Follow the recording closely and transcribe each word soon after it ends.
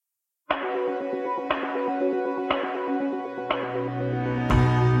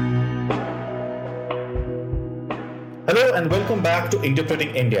Hello and welcome back to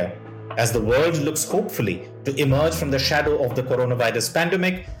Interpreting India. As the world looks hopefully to emerge from the shadow of the coronavirus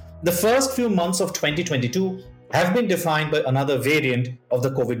pandemic, the first few months of 2022 have been defined by another variant of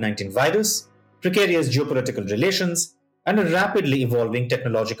the COVID-19 virus, precarious geopolitical relations, and a rapidly evolving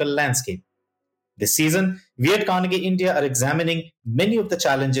technological landscape. This season, we at Carnegie India are examining many of the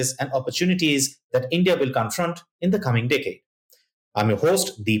challenges and opportunities that India will confront in the coming decade. I'm your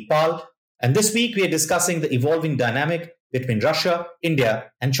host, Deep Pal, and this week we are discussing the evolving dynamic between Russia, India,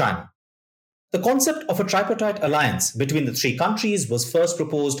 and China. The concept of a tripartite alliance between the three countries was first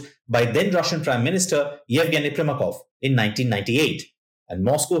proposed by then Russian Prime Minister Yevgeny Primakov in 1998, and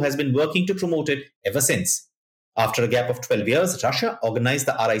Moscow has been working to promote it ever since. After a gap of 12 years, Russia organized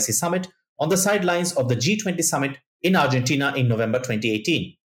the RIC summit on the sidelines of the G20 summit in Argentina in November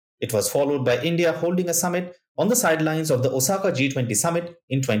 2018. It was followed by India holding a summit on the sidelines of the Osaka G20 summit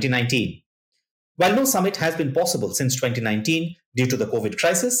in 2019. While no summit has been possible since 2019 due to the COVID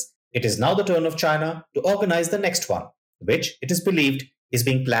crisis, it is now the turn of China to organize the next one, which it is believed is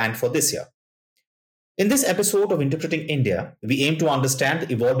being planned for this year. In this episode of Interpreting India, we aim to understand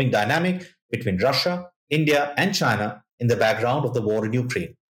the evolving dynamic between Russia, India, and China in the background of the war in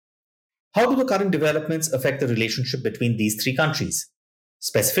Ukraine. How do the current developments affect the relationship between these three countries?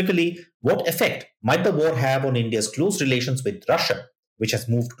 Specifically, what effect might the war have on India's close relations with Russia, which has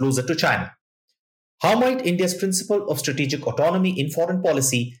moved closer to China? How might India's principle of strategic autonomy in foreign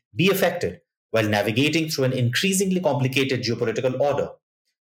policy be affected while navigating through an increasingly complicated geopolitical order?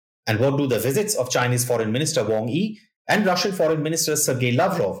 And what do the visits of Chinese Foreign Minister Wang Yi and Russian Foreign Minister Sergei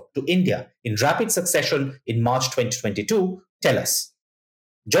Lavrov to India in rapid succession in March 2022 tell us?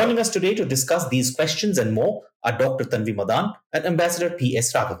 Joining us today to discuss these questions and more are Dr. Tanvi Madan and Ambassador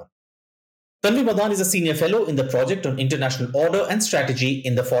P.S. Raghavan. Tanvi Madan is a senior fellow in the Project on International Order and Strategy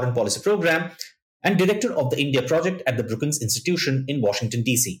in the Foreign Policy Program and director of the India Project at the Brookings Institution in Washington,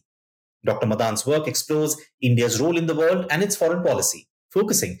 D.C. Dr. Madan's work explores India's role in the world and its foreign policy,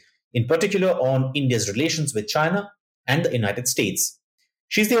 focusing in particular on India's relations with China and the United States.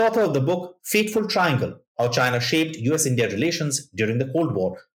 She's the author of the book Fateful Triangle: How China Shaped US-India Relations During the Cold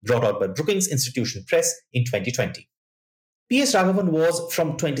War, brought out by Brookings Institution Press in 2020. P.S. Raghavan was,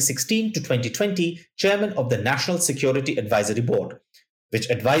 from 2016 to 2020, chairman of the National Security Advisory Board, which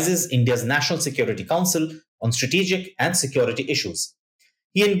advises India's National Security Council on strategic and security issues.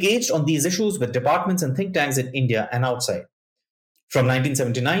 He engaged on these issues with departments and think tanks in India and outside. From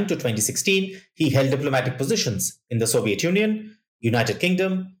 1979 to 2016, he held diplomatic positions in the Soviet Union, United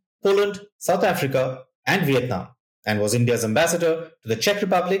Kingdom, Poland, South Africa, and Vietnam, and was India's ambassador to the Czech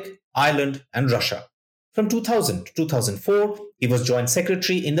Republic, Ireland, and Russia. From 2000 to 2004, he was Joint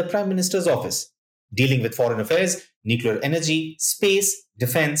Secretary in the Prime Minister's office, dealing with foreign affairs, nuclear energy, space,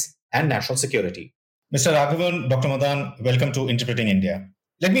 defense, and national security. Mr. Raghavan, Dr. Madan, welcome to Interpreting India.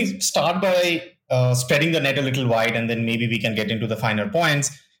 Let me start by spreading the net a little wide, and then maybe we can get into the finer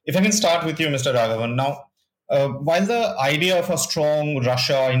points. If I can start with you, Mr. Raghavan. Now, while the idea of a strong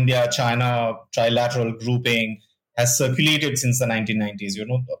Russia, India, China trilateral grouping has circulated since the 1990s,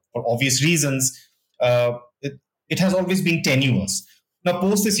 for obvious reasons, it has always been tenuous. Now,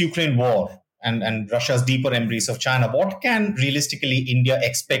 post this Ukraine war and Russia's deeper embrace of China, what can realistically India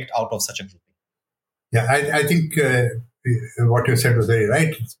expect out of such a grouping? Yeah, I think what you said was very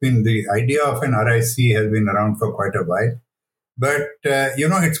right. It's been the idea of an RIC has been around for quite a while. But,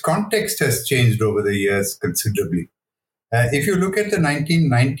 its context has changed over the years considerably. If you look at the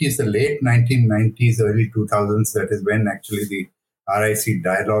 1990s, the late 1990s, early 2000s, that is when actually the RIC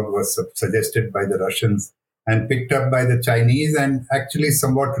dialogue was suggested by the Russians and picked up by the Chinese and actually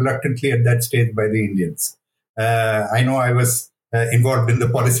somewhat reluctantly at that stage by the Indians. I know I was involved in the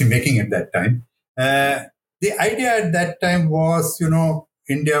policy making at that time. The idea at that time was,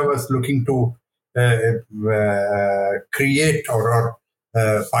 India was looking to create or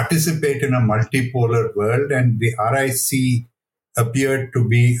participate in a multipolar world, and the RIC appeared to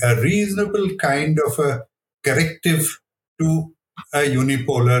be a reasonable kind of a corrective to a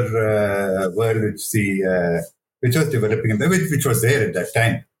unipolar world which was developing, which was there at that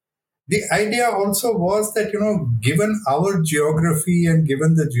time. The idea also was that, given our geography and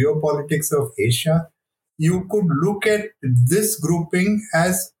given the geopolitics of Asia, you could look at this grouping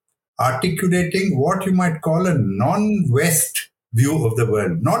as articulating what you might call a non-West view of the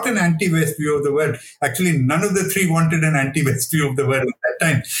world, not an anti-West view of the world. Actually, none of the three wanted an anti-West view of the world at that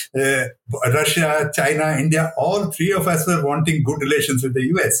time. Russia, China, India, all three of us were wanting good relations with the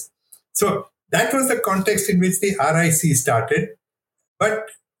US. So that was the context in which the RIC started. But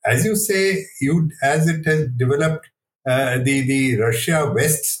as you say, as it has developed, the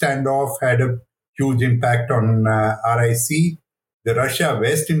Russia-West standoff had a huge impact on RIC. The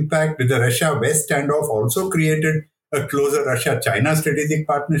Russia-West impact, the Russia-West standoff also created a closer Russia-China strategic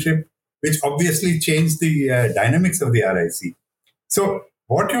partnership, which obviously changed the dynamics of the RIC. So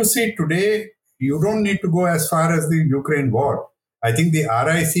what you see today, you don't need to go as far as the Ukraine war. I think the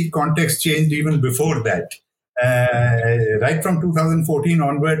RIC context changed even before that. Right from 2014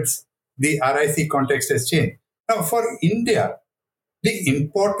 onwards, the RIC context has changed. Now, for India, the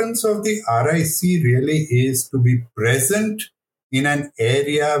importance of the RIC really is to be present in an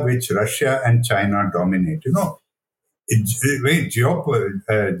area which Russia and China dominate.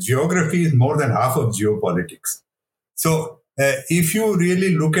 Geography is more than half of geopolitics. So if you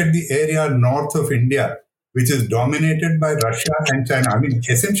really look at the area north of India, which is dominated by Russia and China, I mean,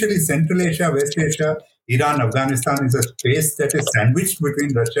 essentially Central Asia, West Asia, Iran, Afghanistan is a space that is sandwiched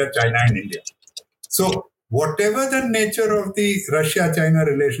between Russia, China, and India. So whatever the nature of the Russia-China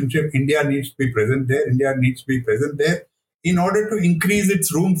relationship, India needs to be present there. India needs to be present there in order to increase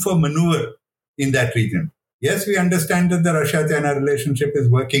its room for maneuver in that region. Yes, we understand that the Russia-China relationship is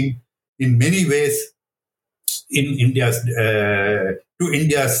working in many ways in India's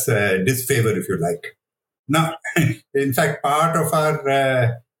disfavor, if you like. Now, in fact, part of our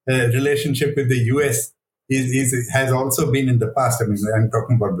relationship with the US has also been in the past. I mean, I'm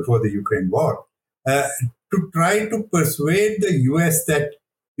talking about before the Ukraine war, to try to persuade the US that,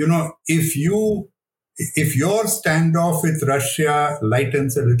 if your standoff with Russia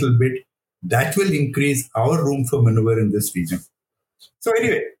lightens a little bit, that will increase our room for maneuver in this region. So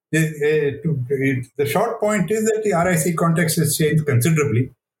anyway, the short point is that the RIC context has changed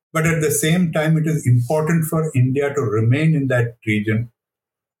considerably, but at the same time, it is important for India to remain in that region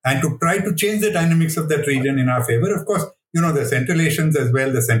and to try to change the dynamics of that region in our favor. Of course, the Central Asians as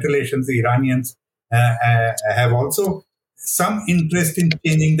well, the Central Asians, the Iranians have also some interest in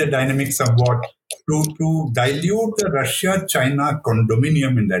changing the dynamics somewhat to dilute the Russia-China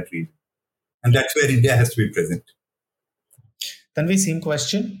condominium in that region. And that's where India has to be present. Tanvi, same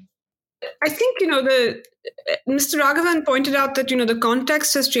question. I think, Mr. Raghavan pointed out that, the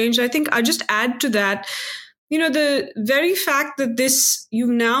context has changed. I think I'll just add to that, the very fact that you've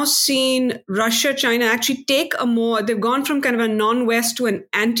now seen Russia, China actually take they've gone from kind of a non-West to an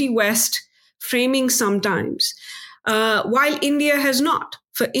anti-West framing sometimes, while India has not.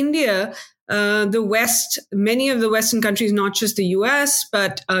 For India, the West, many of the Western countries, not just the US,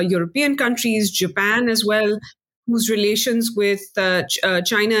 but European countries, Japan as well, whose relations with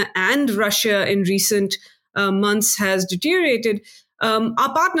China and Russia in recent months has deteriorated,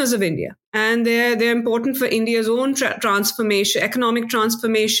 are partners of India. And they're important for India's own transformation, economic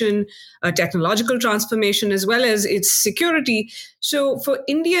transformation, technological transformation, as well as its security. So for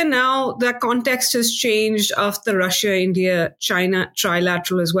India now, the context has changed of the Russia, India, China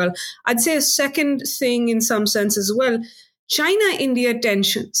trilateral as well. I'd say a second thing in some sense as well, China-India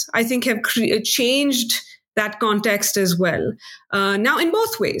tensions, I think, have changed that context as well. Now, in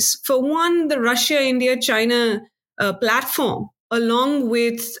both ways. For one, the Russia, India, China platform, along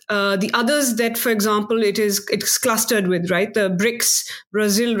with the others that, for example, it's clustered with, right? The BRICS,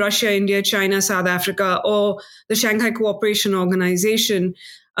 Brazil, Russia, India, China, South Africa, or the Shanghai Cooperation Organization.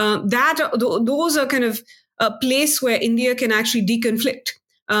 Those are kind of a place where India can actually deconflict.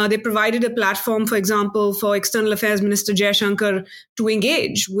 They provided a platform, for example, for External Affairs Minister Jaishankar to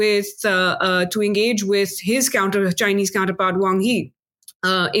engage with his Chinese counterpart Wang Yi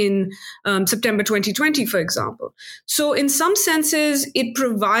in September 2020, for example. So, in some senses, it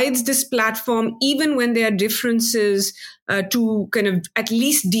provides this platform, even when there are differences, to kind of at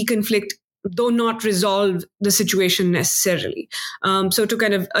least deconflict, though not resolve the situation necessarily. So to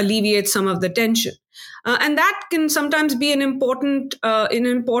kind of alleviate some of the tension. And that can sometimes be an important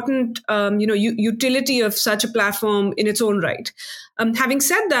utility of such a platform in its own right. Having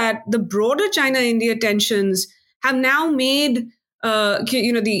said that, the broader China-India tensions have now made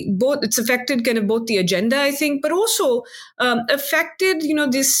it's affected kind of both the agenda, I think, but also affected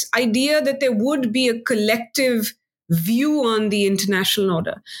this idea that there would be a collective view on the international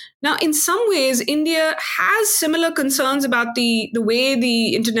order. Now, in some ways, India has similar concerns about the way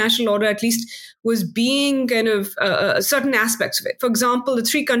the international order, at least, was being kind of certain aspects of it. For example, the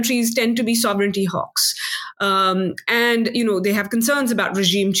three countries tend to be sovereignty hawks. And, they have concerns about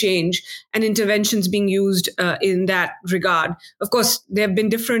regime change and interventions being used in that regard. Of course, they have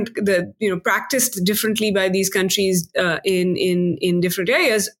been practiced differently by these countries in different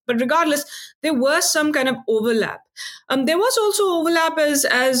areas. But regardless, there was some kind of overlap. There was also overlap, as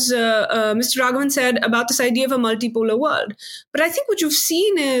Mr. Raghavan said, about this idea of a multipolar world. But I think what you've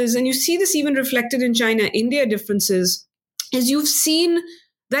seen is, and you see this even reflected in China-India differences, is you've seen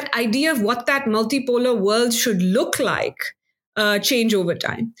that idea of what that multipolar world should look like change over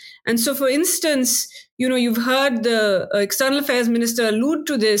time. And so, for instance, you've heard the external affairs minister allude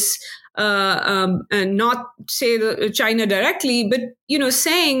to this, and not say China directly, but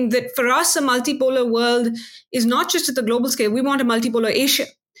saying that for us, a multipolar world is not just at the global scale. We want a multipolar Asia.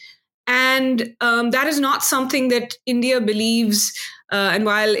 And that is not something that India believes, and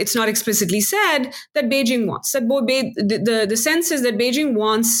while it's not explicitly said, that Beijing wants. That the sense is that Beijing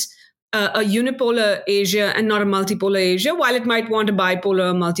wants a unipolar Asia and not a multipolar Asia, while it might want a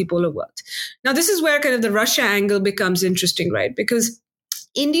bipolar or multipolar world. Now, this is where kind of the Russia angle becomes interesting, right? Because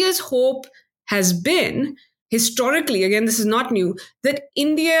India's hope has been, historically, again, this is not new, that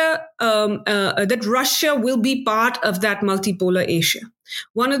that Russia will be part of that multipolar Asia.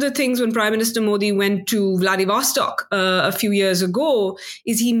 One of the things when Prime Minister Modi went to Vladivostok a few years ago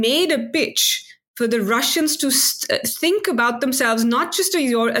is he made a pitch for the Russians to think about themselves not just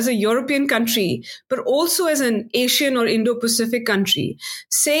as a European country, but also as an Asian or Indo-Pacific country,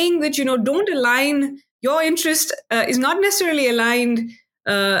 saying that, don't align, your interest is not necessarily aligned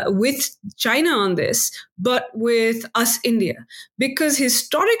with China on this, but with us, India. Because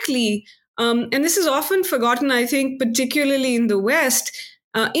historically, and this is often forgotten, I think, particularly in the West,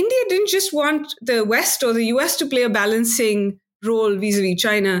 India didn't just want the West or the US to play a balancing role vis-a-vis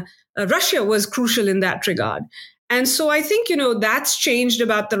China. Russia was crucial in that regard. And so I think, that's changed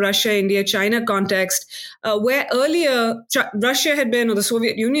about the Russia-India-China context, where earlier Russia had been, or the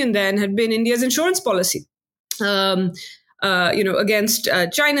Soviet Union then, had been India's insurance policy. Against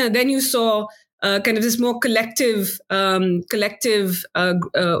China. Then you saw kind of this more collective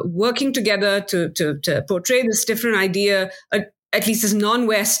working together to portray this different idea, at least as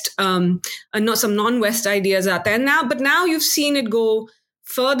non-West, and not some non-West ideas out there. But now you've seen it go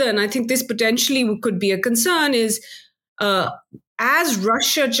further, and I think this potentially could be a concern, is as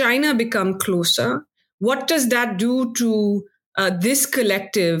Russia-China become closer, what does that do to this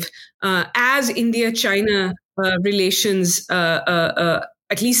collective as India-China relations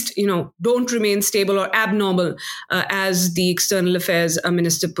at least, don't remain stable or abnormal, as the external affairs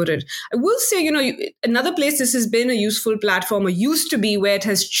minister put it. I will say, another place this has been a useful platform, or used to be, where it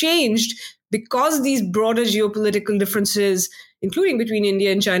has changed because these broader geopolitical differences, including between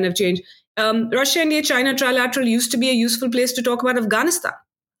India and China, have changed. Russia, India, China trilateral used to be a useful place to talk about Afghanistan.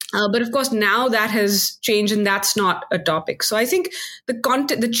 But of course, now that has changed, and that's not a topic. So I think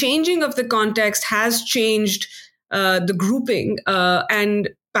the changing of the context has changed the grouping and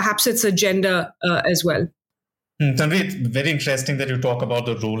perhaps its agenda as well. Tanvi, it's very interesting that you talk about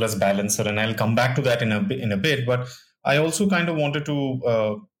the role as balancer, and I'll come back to that in a bit. But I also kind of wanted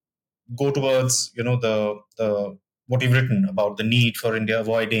to go towards the what you've written about the need for India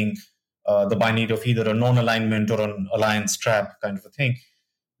avoiding the binary of either a non-alignment or an alliance trap kind of a thing.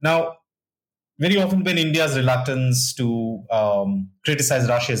 Now, very often when India's reluctance to criticize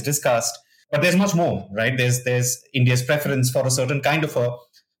Russia is discussed, but there's much more, right? There's India's preference for a certain kind of a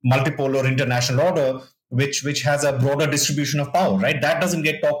multipolar international order, which has a broader distribution of power, right? That doesn't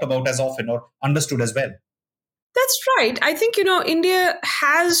get talked about as often or understood as well. That's right. I think, India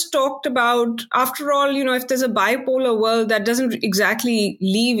has talked about, after all, if there's a bipolar world, that doesn't exactly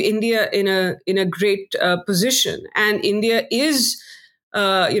leave India in a great position. And India is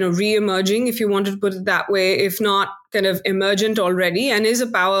re-emerging, if you wanted to put it that way, if not kind of emergent already, and is a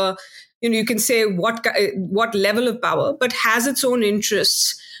power, you can say what level of power, but has its own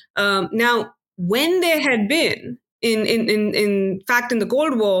interests. Now, when there had been, in fact, in the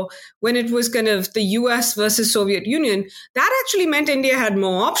Cold War, when it was kind of the US versus Soviet Union, that actually meant India had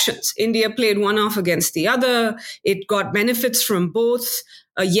more options. India played one off against the other. It got benefits from both.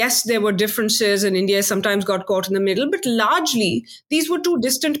 Yes, there were differences, and India sometimes got caught in the middle, but largely these were two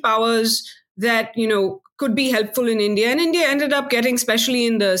distant powers that, could be helpful in India. And India ended up getting, especially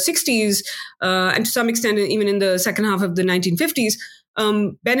in the 60s, and to some extent even in the second half of the 1950s,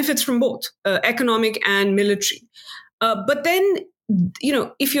 benefits from both economic and military. But then,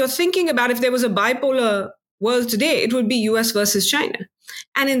 if you're thinking about if there was a bipolar world today, it would be US versus China.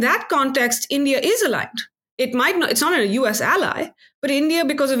 And in that context, India is aligned. It's not a US ally, but India,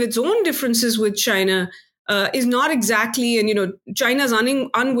 because of its own differences with China, is not exactly, and, China's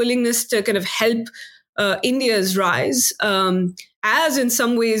unwillingness to kind of help India's rise, as in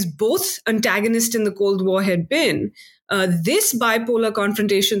some ways both antagonists in the Cold War had been. This bipolar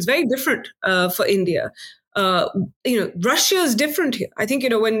confrontation is very different for India. Russia is different here. I think,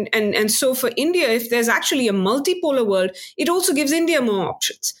 so for India, if there's actually a multipolar world, it also gives India more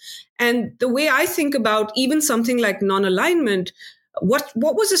options. And the way I think about even something like non-alignment, what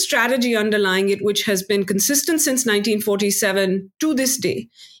was the strategy underlying it, which has been consistent since 1947 to this day?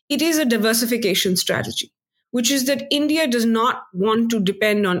 It is a diversification strategy, which is that India does not want to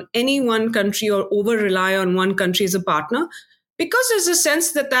depend on any one country or over-rely on one country as a partner, because there's a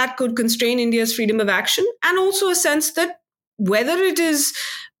sense that that could constrain India's freedom of action, and also a sense that whether it is,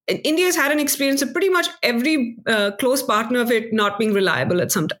 India has had an experience of pretty much every close partner of it not being reliable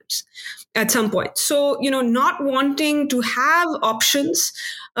at some point. So, not wanting to have options,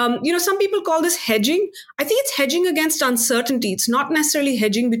 some people call this hedging. I think it's hedging against uncertainty. It's not necessarily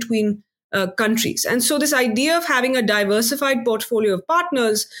hedging between countries. And so this idea of having a diversified portfolio of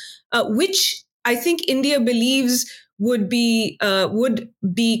partners, which I think India believes would benefit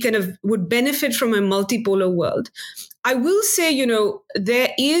from a multipolar world. I will say, there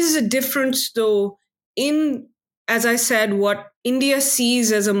is a difference though in, as I said, what India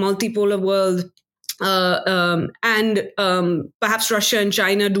sees as a multipolar world and perhaps Russia and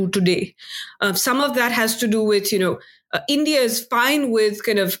China do today. Some of that has to do with, India is fine with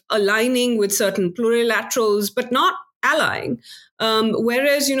kind of aligning with certain plurilaterals, but not allying.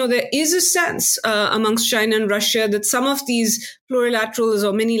 Whereas, there is a sense amongst China and Russia that some of these plurilaterals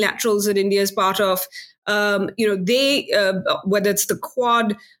or minilaterals that India is part of, they, whether it's the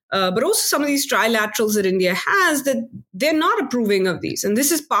Quad, but also some of these trilaterals that India has, that they're not approving of these. And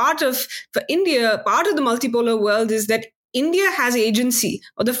this is for India, part of the multipolar world is that India has agency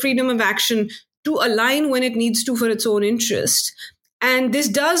or the freedom of action to align when it needs to for its own interest. And this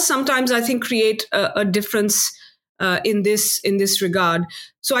does sometimes, I think, create a difference in this regard.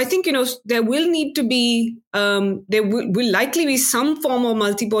 So I think, there will need to be, there will likely be some form of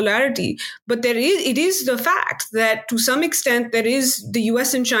multipolarity, but it is the fact that to some extent there is the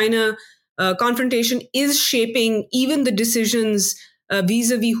US and China confrontation is shaping even the decisions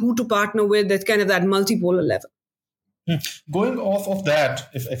vis-a-vis who to partner with at kind of that multipolar level. Going off of that,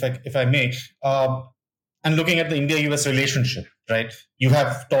 if I may, and looking at the India-US relationship, right? You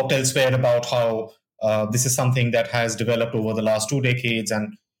have talked elsewhere about how this is something that has developed over the last 2 decades,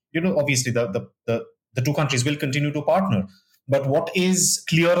 and obviously the two countries will continue to partner. But what is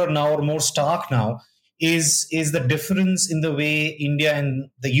clearer now or more stark now is the difference in the way India and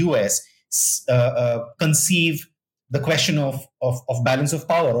the US conceive the question of balance of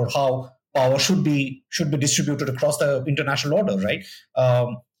power, or how power should be distributed across the international order, right?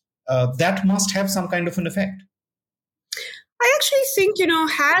 That must have some kind of an effect. I actually think,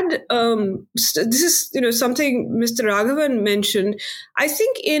 this is, something Mr. Raghavan mentioned. I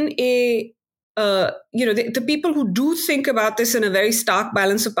think in a, the people who do think about this in a very stark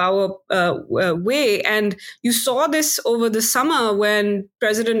balance of power way, and you saw this over the summer when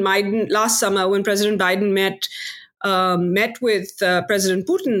last summer when President Biden met with President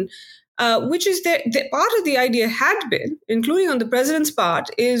Putin, which is that part of the idea had been, including on the president's part,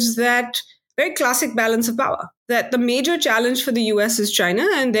 is that very classic balance of power, that the major challenge for the US is China,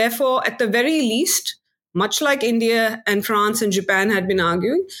 and therefore, at the very least, much like India and France and Japan had been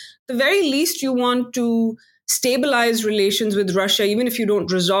arguing, the very least you want to stabilize relations with Russia, even if you don't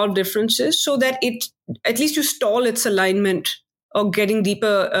resolve differences, so that at least you stall its alignment or getting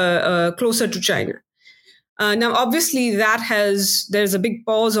deeper, closer to China. Now, obviously, there's a big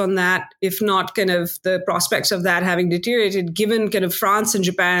pause on that, if not kind of the prospects of that having deteriorated, given kind of France and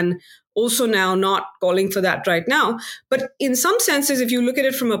Japan also now not calling for that right now. But in some senses, if you look at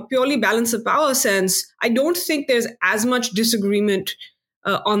it from a purely balance of power sense, I don't think there's as much disagreement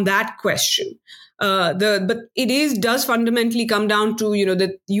on that question. But it does fundamentally come down to,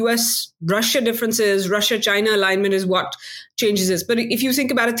 the US-Russia differences, Russia-China alignment is what changes this. But if you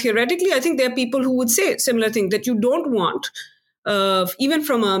think about it theoretically, I think there are people who would say a similar thing, that you don't want, even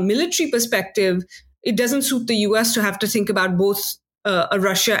from a military perspective, it doesn't suit the US to have to think about both a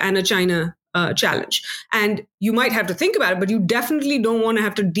Russia and a China challenge. And you might have to think about it, but you definitely don't want to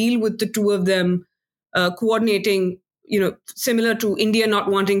have to deal with the two of them coordinating, similar to India not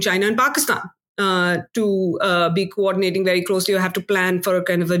wanting China and Pakistan to be coordinating very closely or have to plan for a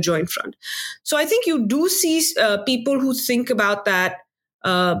kind of a joint front. So I think you do see people who think about that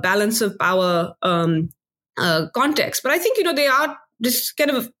balance of power context. But I think, they are this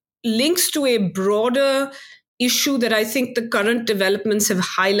kind of links to a broader issue that I think the current developments have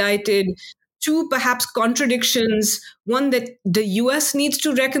highlighted, two perhaps contradictions, one that the US needs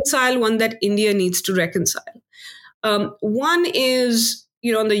to reconcile, one that India needs to reconcile. One is,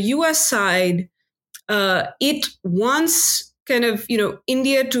 on the US side, it wants kind of,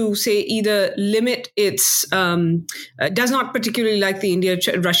 India to say either limit its, does not particularly like the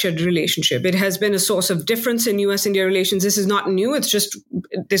India-Russia relationship. It has been a source of difference in US-India relations. This is not new. It's just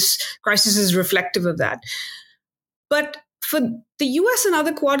this crisis is reflective of that. But for the US and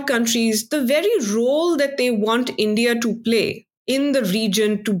other Quad countries, the very role that they want India to play in the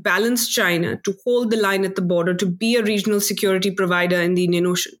region to balance China, to hold the line at the border, to be a regional security provider in the Indian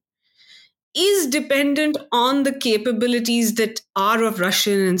Ocean, is dependent on the capabilities that are of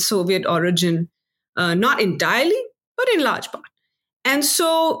Russian and Soviet origin, not entirely, but in large part. And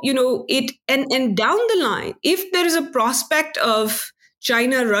so, and down the line, if there is a prospect of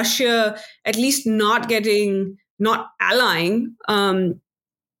China, Russia, at least not allying,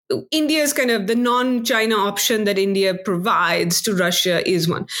 India is kind of the non-China option that India provides to Russia is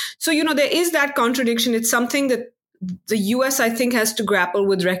one. So, there is that contradiction. It's something that the US, I think, has to grapple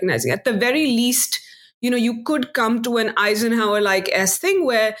with recognizing. At the very least, you could come to an Eisenhower-like thing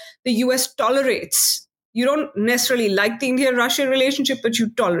where the US tolerates. You don't necessarily like the India-Russia relationship, but you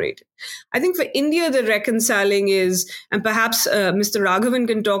tolerate it. I think for India, the reconciling is, and perhaps Mr. Raghavan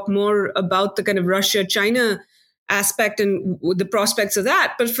can talk more about the kind of Russia-China aspect and the prospects of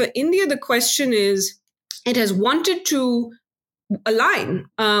that. But for India, the question is, it has wanted to align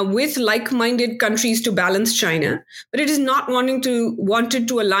with like-minded countries to balance China, but it is not wanted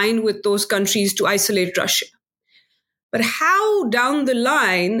to align with those countries to isolate Russia. But how down the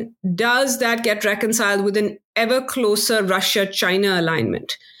line does that get reconciled with an ever closer Russia-China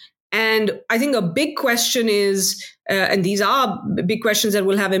alignment? And I think a big question is, and these are big questions that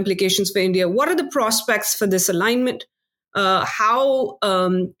will have implications for India, what are the prospects for this alignment?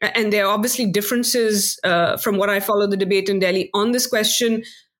 And there are obviously differences from what I follow the debate in Delhi on this question.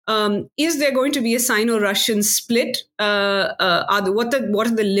 Is there going to be a Sino-Russian split? What are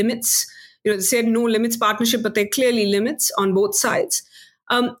the limits? They said no limits partnership, but there are clearly limits on both sides.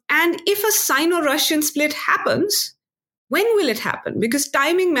 And if a Sino-Russian split happens, when will it happen? Because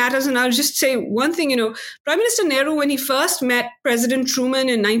timing matters. And I'll just say one thing, Prime Minister Nehru, when he first met President Truman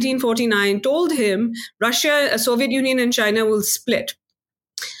in 1949, told him Russia, Soviet Union and China will split.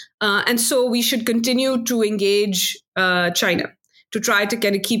 And so we should continue to engage China to try to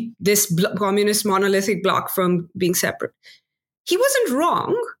kind of keep this communist monolithic bloc from being separate. He wasn't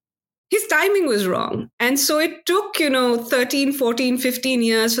wrong. His timing was wrong. And so it took, 13, 14, 15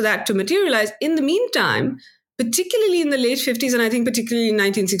 years for that to materialize. In the meantime, particularly in the late 50s, and I think particularly in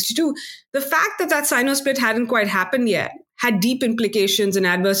 1962, the fact that Sino split hadn't quite happened yet had deep implications and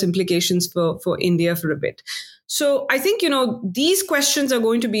adverse implications for India for a bit. So I think, these questions are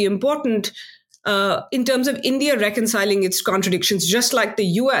going to be important in terms of India reconciling its contradictions, just like the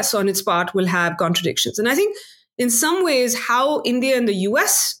US on its part will have contradictions. And I think in some ways, how India and the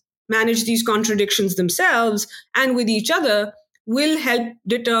US manage these contradictions themselves and with each other will help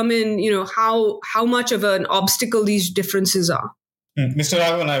determine, how much of an obstacle these differences are. Mr.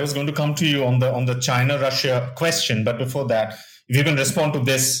 Raghavan, I was going to come to you on the China-Russia question, but before that, if you can respond to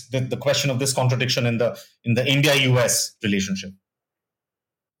this, the question of this contradiction in the India-US relationship.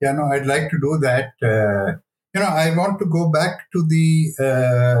 Yeah, no, I'd like to do that. I want to go back to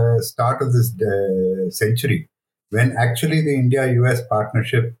the start of this century, when actually the India-US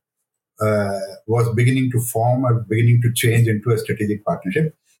partnership was beginning to form or beginning to change into a strategic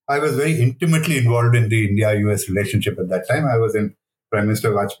partnership. I was very intimately involved in the India-US relationship at that time. I was in Prime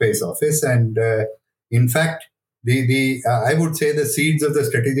Minister Vajpayee's office, and in fact, I would say the seeds of the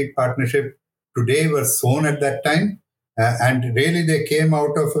strategic partnership today were sown at that time, and really they came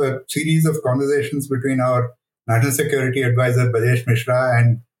out of a series of conversations between our National Security Advisor Bajesh Mishra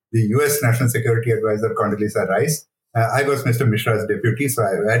and the US National Security Advisor Condoleezza Rice. I was Mr. Mishra's deputy, so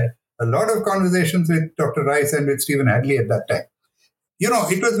I had a lot of conversations with Dr. Rice and with Stephen Hadley at that time.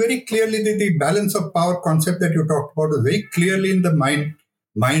 It was very clearly the balance of power concept that you talked about was very clearly in the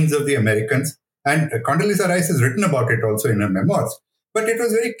minds of the Americans. And Condoleezza Rice has written about it also in her memoirs. But it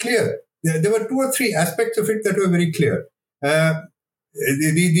was very clear. There were 2 or 3 aspects of it that were very clear.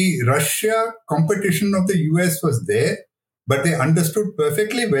 The Russia competition of the US was there, but they understood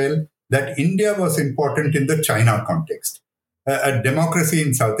perfectly well that India was important in the China context. A democracy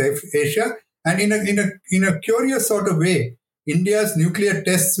in South Asia, and in a curious sort of way, India's nuclear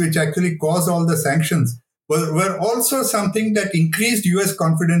tests, which actually caused all the sanctions, were also something that increased US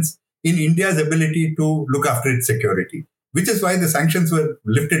confidence in India's ability to look after its security, which is why the sanctions were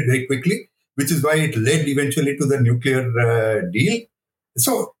lifted very quickly, which is why it led eventually to the nuclear deal.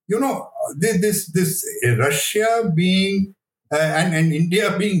 So, this Russia being and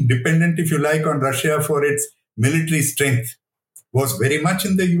India being dependent, if you like, on Russia for its military strength was very much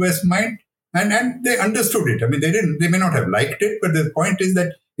in the US mind, and they understood it. I mean, they may not have liked it, but the point is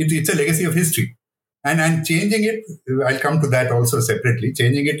that it's a legacy of history. And changing it, I'll come to that also separately.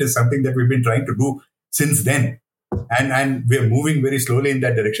 Changing it is something that we've been trying to do since then. And we're moving very slowly in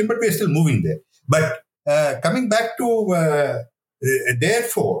that direction, but we're still moving there. But coming back to,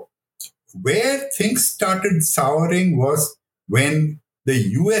 therefore, where things started souring was when the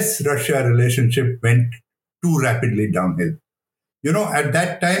US-Russia relationship went too rapidly downhill. At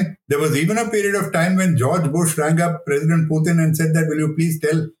that time, there was even a period of time when George Bush rang up President Putin and said that, will you please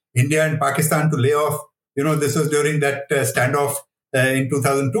tell India and Pakistan to lay off? This was during that standoff in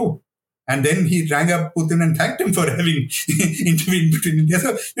 2002. And then he rang up Putin and thanked him for having intervened between India.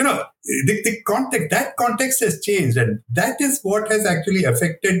 So, that context has changed. And that is what has actually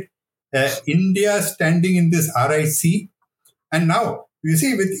affected India standing in this RIC. And now, you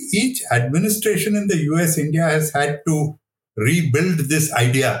see, with each administration in the US, India has had to rebuild this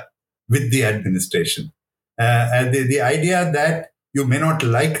idea with the administration. And the idea that you may not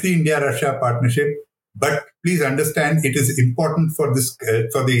like the India-Russia partnership, but please understand it is important for this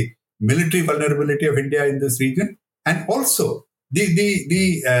for the military vulnerability of India in this region, and also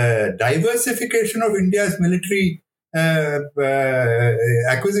the diversification of India's military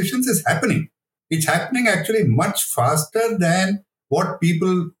acquisitions is happening. It's happening actually much faster than what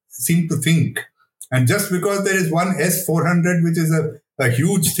people seem to think. And just because there is one S-400, which is a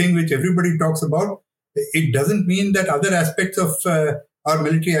huge thing which everybody talks about, it doesn't mean that other aspects of our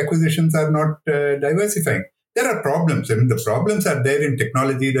military acquisitions are not diversifying. There are problems. I mean, the problems are there in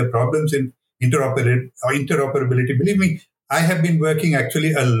technology, the problems in interoperability. Believe me, I have been working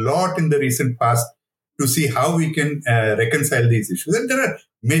actually a lot in the recent past to see how we can reconcile these issues. And there are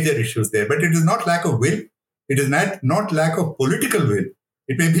major issues there, but it is not lack of will. It is not lack of political will.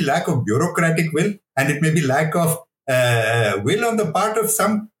 It may be lack of bureaucratic will, and it may be lack of will on the part of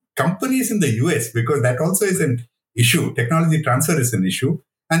some companies in the US, because that also is an issue. Technology transfer is an issue.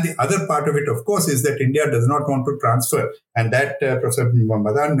 And the other part of it, of course, is that India does not want to transfer. And that Professor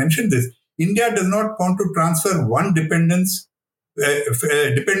Madan mentioned this. India does not want to transfer one dependence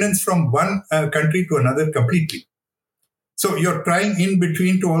from one country to another completely. So you're trying in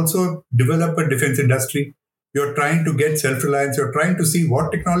between to also develop a defense industry. You're trying to get self-reliance. You're trying to see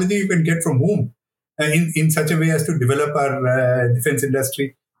what technology you can get from whom in such a way as to develop our defense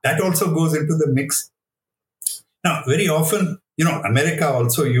industry. That also goes into the mix. Now, very often, America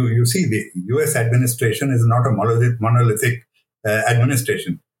also, you see the US administration is not a monolithic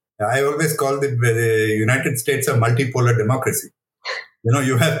administration. I always call the United States a multipolar democracy.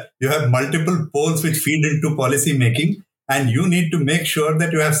 You have multiple poles which feed into policy making, and you need to make sure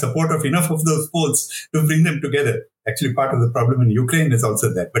that you have support of enough of those poles to bring them together. Actually, part of the problem in Ukraine is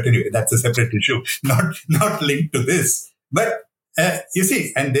also that. But anyway, that's a separate issue, not linked to this. But you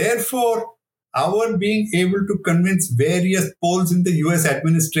see, and therefore, our being able to convince various poles in the US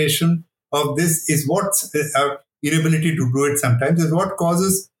administration of this is what our inability to do it sometimes is what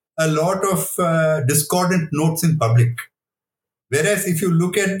causes a lot of discordant notes in public. Whereas if you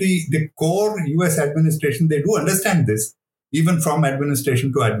look at the core US administration, they do understand this, even from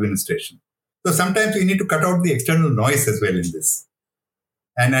administration to administration. So sometimes we need to cut out the external noise as well in this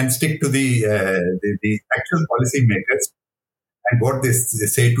and stick to the actual policy makers and what they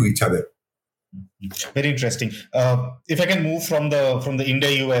say to each other. Very interesting. If I can move from the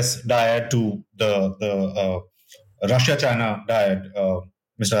India-US dyad to the Russia-China dyad,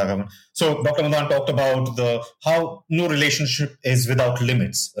 Mr. Raghavan. So Dr. Madan talked about how no relationship is without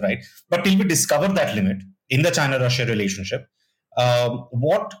limits, right? But till we discover that limit in the China-Russia relationship,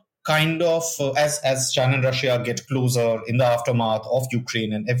 what kind of, as China and Russia get closer in the aftermath of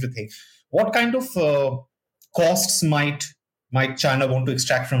Ukraine and everything, what kind of costs might China want to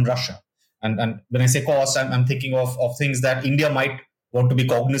extract from Russia? And when I say cost, I'm thinking of things that India might want to be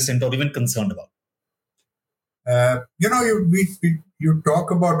cognizant or even concerned about. You talk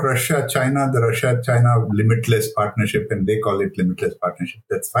about Russia-China, the Russia-China limitless partnership, and they call it limitless partnership.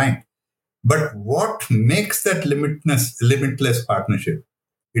 That's fine. But what makes that limitless partnership?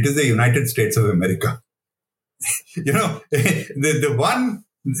 It is the United States of America. The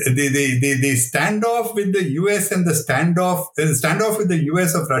standoff with the US and the standoff with the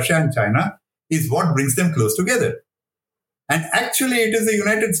US of Russia and China is what brings them close together. And actually, it is the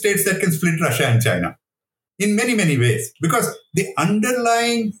United States that can split Russia and China in many, many ways, because the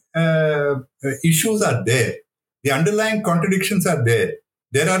underlying issues are there. The underlying contradictions are there.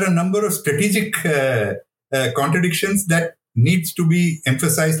 There are a number of strategic contradictions that needs to be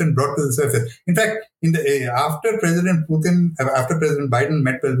emphasized and brought to the surface. In fact, after President Biden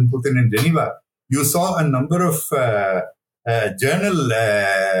met President Putin in Geneva, you saw a number of journal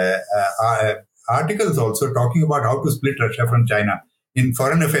articles also talking about how to split Russia from China in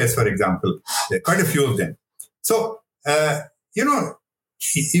foreign affairs, for example. There are quite a few of them. So,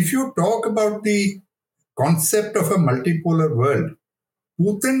 if you talk about the concept of a multipolar world,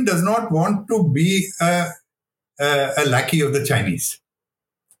 Putin does not want to be a lackey of the Chinese.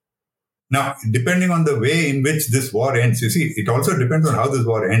 Now, depending on the way in which this war ends, you see, it also depends on how this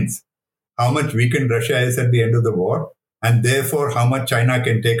war ends. How much weakened Russia is at the end of the war, and therefore how much China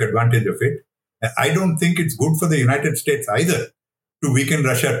can take advantage of it. I don't think it's good for the United States either to weaken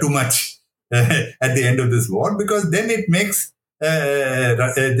Russia too much at the end of this war, because then it makes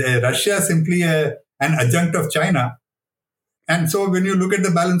Russia simply an adjunct of China. And so when you look at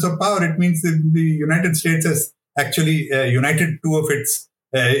the balance of power, it means that the United States has actually united two of its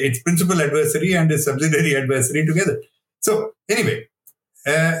principal adversary and its subsidiary adversary together. So anyway,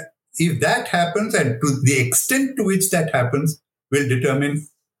 if that happens, and to the extent to which that happens, will determine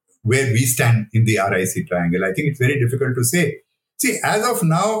where we stand in the RIC triangle. I think it's very difficult to say. See, as of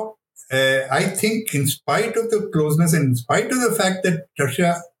now, I think in spite of the closeness and in spite of the fact that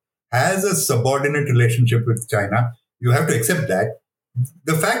Russia has a subordinate relationship with China, you have to accept that.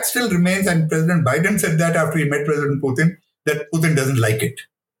 The fact still remains, and President Biden said that after he met President Putin, that Putin doesn't like it.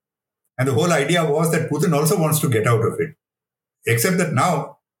 And the whole idea was that Putin also wants to get out of it. Except that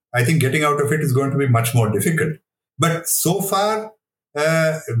now, I think getting out of it is going to be much more difficult. But so far,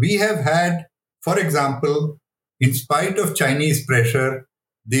 we have had, for example, in spite of Chinese pressure,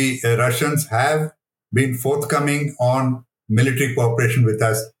 the Russians have been forthcoming on military cooperation with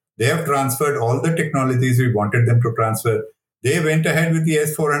us. They have transferred all the technologies we wanted them to transfer. They went ahead with the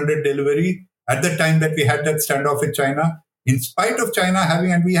S-400 delivery at the time that we had that standoff with China, in spite of China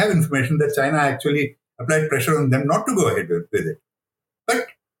having, and we have information that China actually applied pressure on them not to go ahead with it. But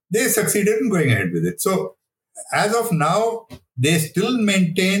they succeeded in going ahead with it. So as of now, they still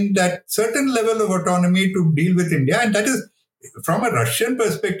maintain that certain level of autonomy to deal with India. And that is, from a Russian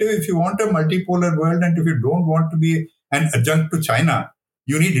perspective, if you want a multipolar world and if you don't want to be an adjunct to China,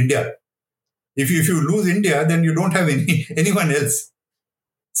 you need India. If you lose India, then you don't have anyone else.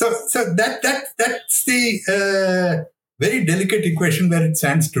 So that's the very delicate equation where it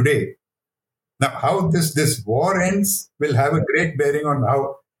stands today. Now, how this war ends will have a great bearing on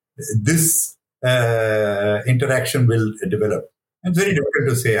how this interaction will develop. It's very difficult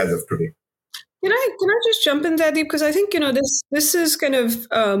to say as of today. Can I just jump in there, Deep? Because I think this is kind of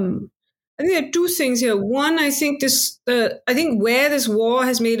I think there are two things here. One, I think I think where this war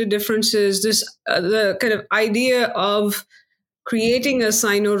has made a difference is this the kind of idea of creating a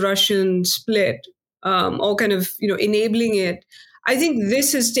Sino-Russian split or kind of enabling it. I think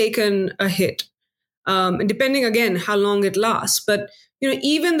this has taken a hit, and depending again how long it lasts. But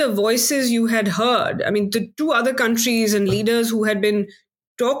even the voices you had heard, I mean, the two other countries and leaders who had been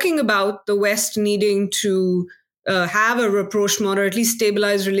talking about the West needing to have a rapprochement or at least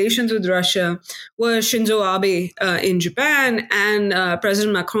stabilize relations with Russia were Shinzo Abe in Japan and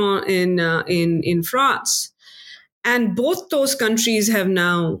President Macron in France. And both those countries have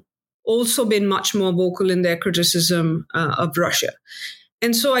now also been much more vocal in their criticism of Russia.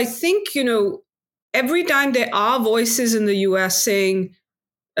 And so I think, every time there are voices in the US saying,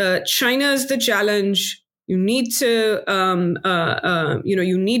 China is the challenge, you need to,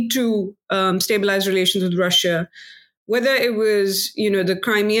 stabilize relations with Russia. Whether it was, the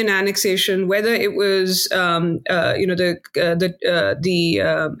Crimean annexation, whether it was, the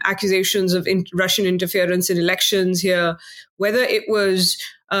accusations of Russian interference in elections here, whether it was,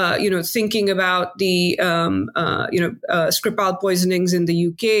 thinking about the, Skripal poisonings in the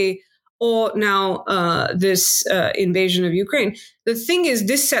UK, or now this invasion of Ukraine. The thing is,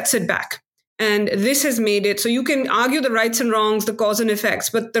 this sets it back. And this has made it, so you can argue the rights and wrongs, the cause and effects,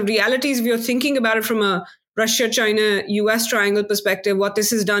 but the reality is, if you're thinking about it from a Russia, China, US triangle perspective, what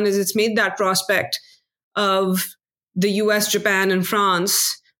this has done is it's made that prospect of the US, Japan, and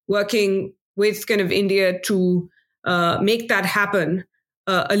France working with kind of India to make that happen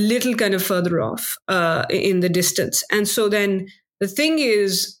a little kind of further off in the distance. And so then the thing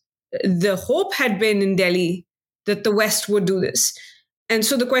is, the hope had been in Delhi that the West would do this. And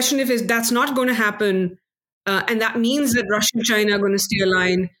so the question is that's not going to happen, and that means that Russia and China are going to stay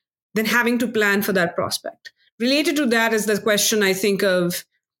aligned, then having to plan for that prospect. Related to that is the question, I think, of,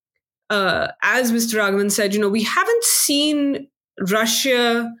 as Mr. Raghavan said, we haven't seen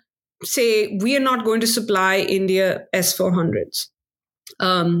Russia say, we are not going to supply India S-400s.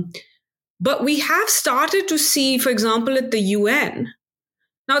 But we have started to see, for example, at the UN.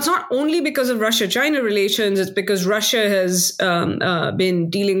 Now, it's not only because of Russia-China relations, it's because Russia has been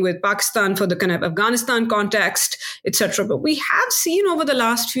dealing with Pakistan for the kind of Afghanistan context, etc. But we have seen over the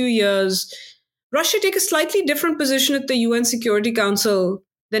last few years, Russia take a slightly different position at the UN Security Council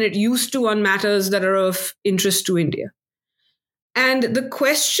than it used to on matters that are of interest to India. And the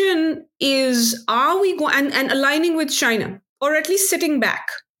question is, are we going, and aligning with China, or at least sitting back.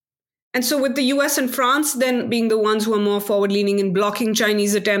 And so with the US and France then being the ones who are more forward-leaning in blocking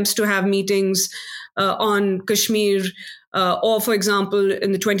Chinese attempts to have meetings on Kashmir, or, for example,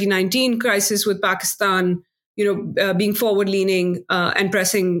 in the 2019 crisis with Pakistan, being forward-leaning and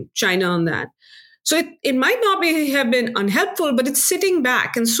pressing China on that. So it might not have been unhelpful, but it's sitting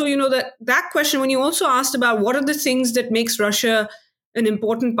back. And so, that question, when you also asked about what are the things that makes Russia an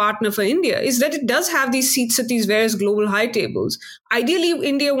important partner for India, is that it does have these seats at these various global high tables. Ideally,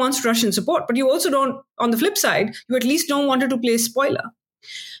 India wants Russian support, but you also don't, on the flip side, you at least don't want it to play spoiler.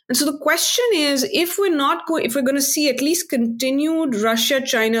 And so the question is, if we're going to see at least continued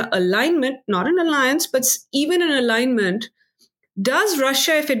Russia-China alignment, not an alliance, but even an alignment, does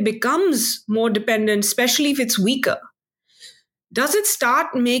Russia, if it becomes more dependent, especially if it's weaker, does it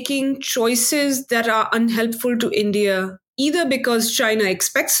start making choices that are unhelpful to India, either because China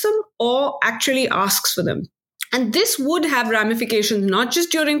expects them or actually asks for them? And this would have ramifications, not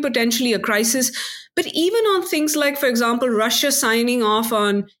just during potentially a crisis, but even on things like, for example, Russia signing off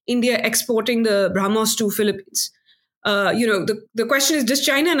on India exporting the BrahMos to Philippines. The question is, does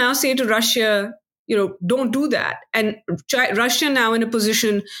China now say to Russia, don't do that? And Russia now in a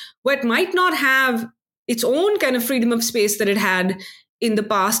position where it might not have its own kind of freedom of space that it had in the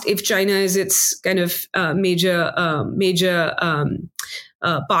past if China is its kind of major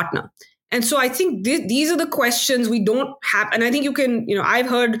partner. And so I think these are the questions we don't have. And I think you can, I've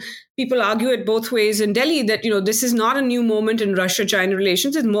heard people argue it both ways in Delhi that, this is not a new moment in Russia-China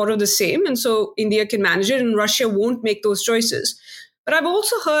relations. It's more of the same. And so India can manage it and Russia won't make those choices. But I've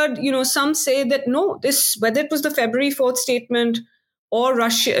also heard, some say that no, whether it was the February 4th statement or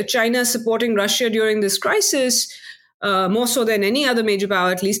China supporting Russia during this crisis, more so than any other major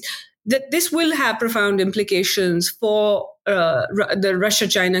power at least, that this will have profound implications for the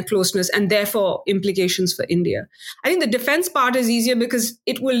Russia-China closeness and therefore implications for India. I think the defense part is easier because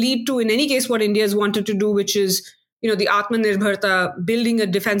it will lead to, in any case, what India has wanted to do, which is, the Atmanirbharta, building a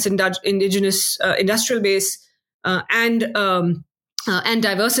defense indigenous industrial base and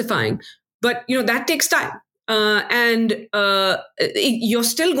diversifying. But, that takes time. You're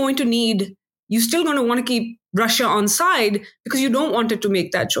still going to want to keep Russia on side because you don't want it to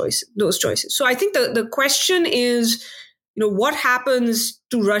make those choices. So I think the question is, what happens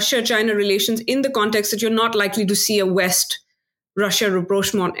to Russia-China relations in the context that you're not likely to see a West-Russia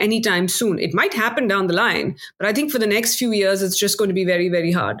rapprochement anytime soon. It might happen down the line, but I think for the next few years, it's just going to be very,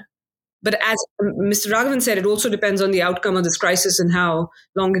 very hard. But as Mr. Raghavan said, it also depends on the outcome of this crisis and how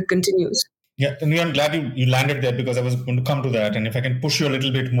long it continues. Yeah, and I'm glad you landed there because I was going to come to that. And if I can push you a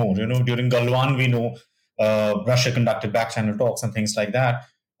little bit more, during Galwan, we know Russia conducted back-channel talks and things like that.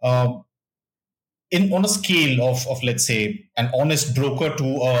 On a scale of, let's say, an honest broker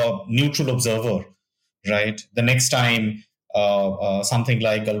to a neutral observer, right? The next time something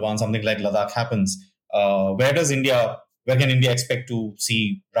like Galwan, something like Ladakh happens, where can India expect to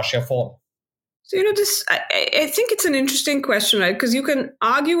see Russia fall? So, I think it's an interesting question, right? Because you can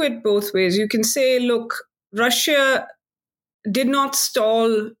argue it both ways. You can say, look, Russia did not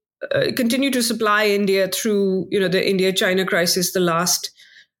continue to supply India through, the India-China crisis the last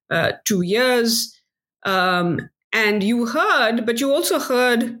 2 years. And you also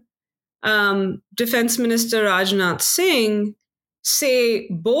heard Defense Minister Rajnath Singh say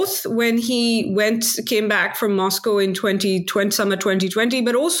both when he came back from Moscow in summer 2020,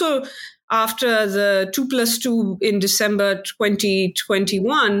 but also after the 2+2 in December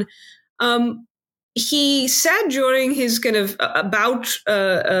 2021, he said during his kind of about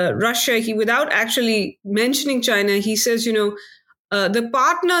Russia, without actually mentioning China, he says, the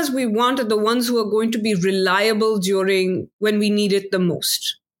partners we want are the ones who are going to be reliable when we need it the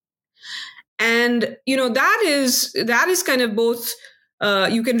most. And, that is kind of both,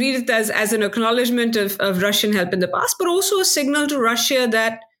 you can read it as an acknowledgement of Russian help in the past, but also a signal to Russia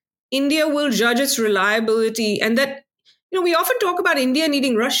that India will judge its reliability and that, we often talk about India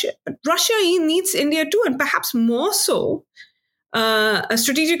needing Russia, but Russia needs India too, and perhaps more so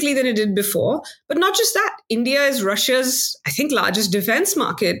strategically than it did before. But not just that, India is Russia's, I think, largest defense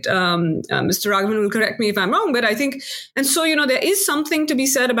market. Mr. Raghavan will correct me if I'm wrong, but I think, and so, there is something to be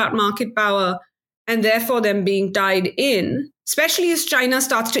said about market power and therefore them being tied in, especially as China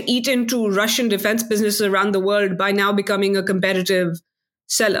starts to eat into Russian defense businesses around the world by now becoming a competitive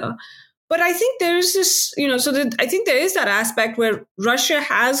seller. But I think there is this, I think there is that aspect where Russia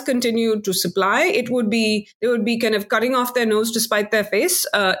has continued to supply. They would be kind of cutting off their nose to spite their face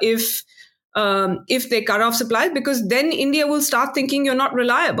if they cut off supplies, because then India will start thinking you're not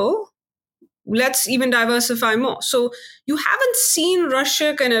reliable. let's even diversify more. So you haven't seen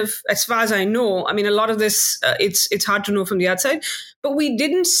Russia kind of, as far as I know, I mean, a lot of this, it's hard to know from the outside, but we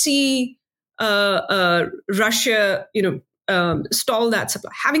didn't see Russia, stall that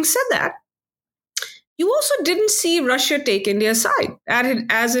supply. Having said that, you also didn't see Russia take India's side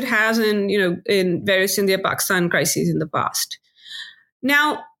as it has in various India-Pakistan crises in the past.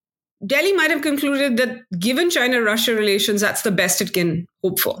 Now, Delhi might have concluded that given China-Russia relations, that's the best it can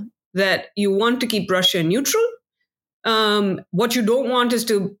hope for, that you want to keep Russia neutral. What you don't want is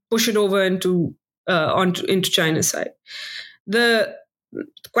to push it over into China's side. The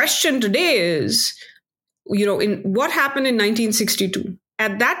question today is, in what happened in 1962?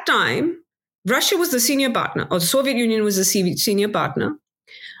 At that time, Russia was the senior partner, or the Soviet Union was the senior partner.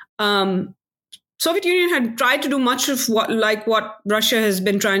 Soviet Union had tried to do much of what Russia has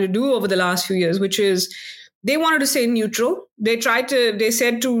been trying to do over the last few years, which is they wanted to stay neutral. They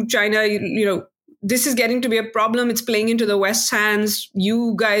said to China, this is getting to be a problem. It's playing into the West's hands.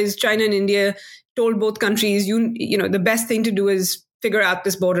 You guys, China and India, told both countries, the best thing to do is figure out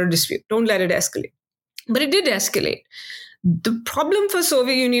this border dispute. Don't let it escalate. But it did escalate. The problem for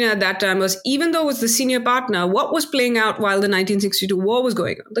Soviet Union at that time was, even though it was the senior partner, what was playing out while the 1962 war was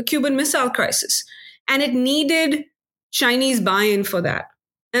going on? The Cuban Missile Crisis. And it needed Chinese buy-in for that.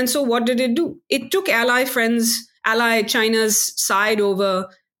 And so what did it do? It took ally China's side over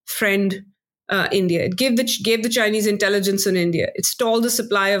friend India. It gave the Chinese intelligence in India. It stalled the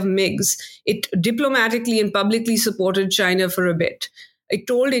supply of MiGs. It diplomatically and publicly supported China for a bit. It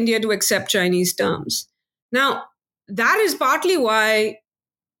told India to accept Chinese terms. Now, that is partly why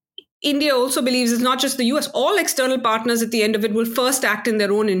India also believes it's not just the US. All external partners at the end of it will first act in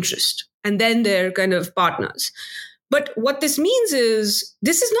their own interest, and then they're kind of partners. But what this means is,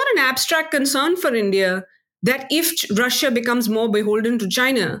 this is not an abstract concern for India that if Russia becomes more beholden to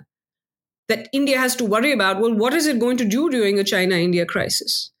China, that India has to worry about, well, what is it going to do during a China-India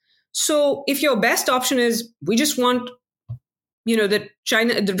crisis? So if your best option is, we just want,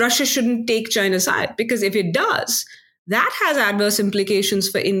 that Russia shouldn't take China's side, because if it does, that has adverse implications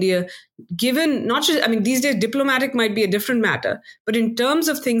for India, given not just, these days diplomatic might be a different matter, but in terms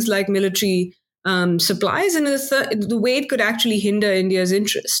of things like military supplies and the way it could actually hinder India's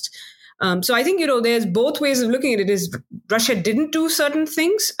interest. So I think, there's both ways of looking at it. Is Russia didn't do certain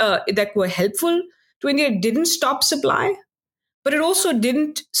things that were helpful to India. It didn't stop supply, but it also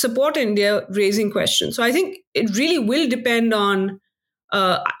didn't support India raising questions. So I think it really will depend on,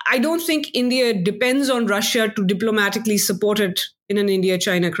 I don't think India depends on Russia to diplomatically support it in an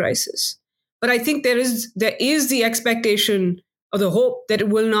India-China crisis. But I think there is the expectation or the hope that it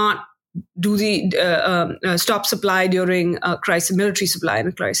will not do the stop supply during a crisis, military supply in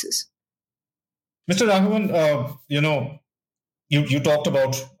a crisis. Mr. Raghavan, you talked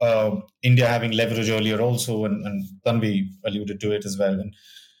about India having leverage earlier also, and Tanvi alluded to it as well. And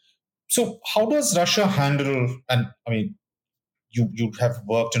so how does Russia handle, and you have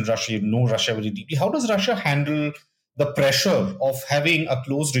worked in Russia, you know Russia very deeply. How does Russia handle the pressure of having a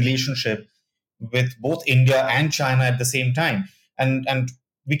close relationship with both India and China at the same time? And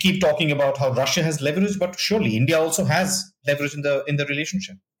we keep talking about how Russia has leverage, but surely India also has leverage in the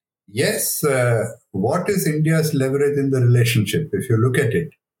relationship. Yes. What is India's leverage in the relationship? If you look at it,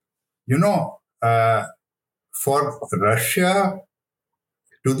 for Russia,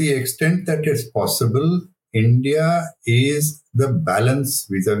 to the extent that is possible, India is the balance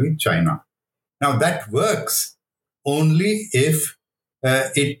vis-a-vis China. Now, that works only if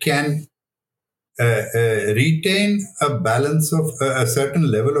it can retain a balance of a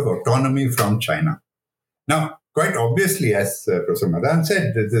certain level of autonomy from China. Now, quite obviously, as Professor Madan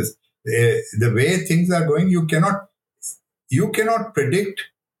said, the way things are going, you cannot predict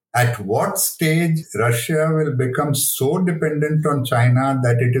at what stage Russia will become so dependent on China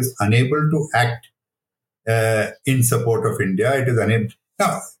that it is unable to act in support of India. It is unable.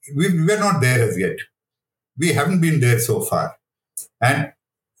 Now, we're not there as yet. We haven't been there so far. And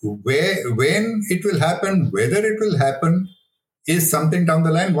when it will happen, whether it will happen, is something down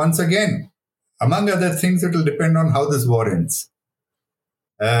the line. Once again, among other things, it will depend on how this war ends.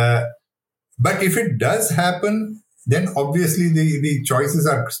 But if it does happen, then obviously the choices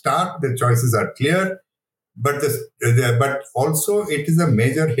are stark, the choices are clear. But also it is a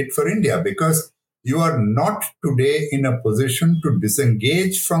major hit for India, because you are not today in a position to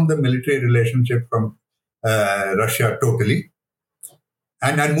disengage from the military relationship from Russia totally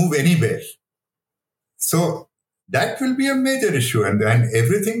and move anywhere. So that will be a major issue. And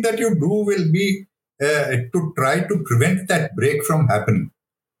everything that you do will be to try to prevent that break from happening.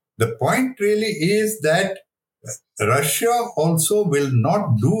 The point really is that Russia also will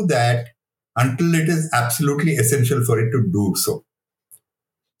not do that until it is absolutely essential for it to do so.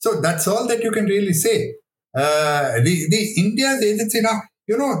 So that's all that you can really say. The India's agency now,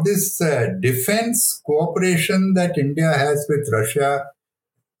 this defense cooperation that India has with Russia,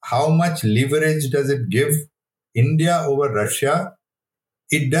 how much leverage does it give India over Russia?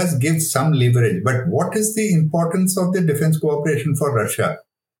 It does give some leverage. But what is the importance of the defense cooperation for Russia?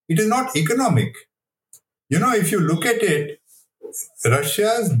 It is not economic. If you look at it,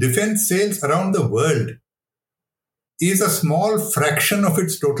 Russia's defense sales around the world is a small fraction of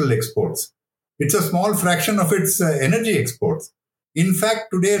its total exports. It's a small fraction of its energy exports. In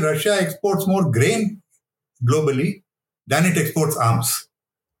fact, today Russia exports more grain globally than it exports arms.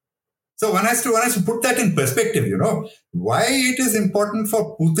 So one has to put that in perspective, why it is important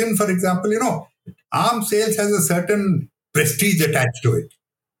for Putin, for example, arms sales has a certain prestige attached to it.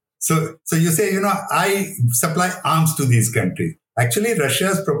 So you say, I supply arms to these countries. Actually,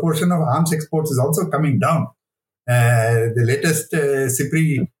 Russia's proportion of arms exports is also coming down. The latest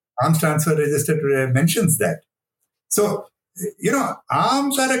CIPRI arms transfer register mentions that. So,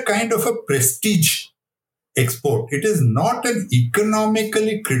 arms are a kind of a prestige export. It is not an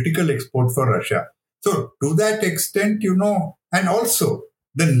economically critical export for Russia. So, to that extent, and also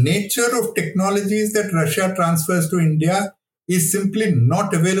the nature of technologies that Russia transfers to India is simply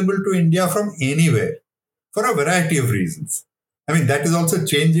not available to India from anywhere for a variety of reasons. I mean, that is also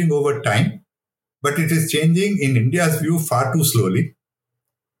changing over time, but it is changing in India's view far too slowly.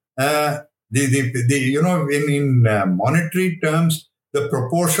 In monetary terms, the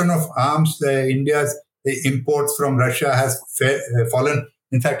proportion of arms India's imports from Russia has fallen.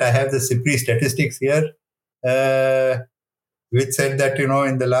 In fact, I have the CIPRI statistics here, which said that,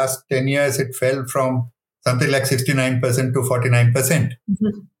 in the last 10 years, it fell from something like 69% to 49%.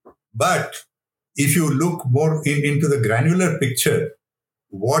 Mm-hmm. But if you look more into the granular picture,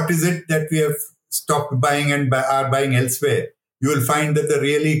 what is it that we have stopped buying and are buying elsewhere? You will find that the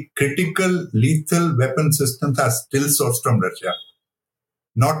really critical, lethal weapon systems are still sourced from Russia.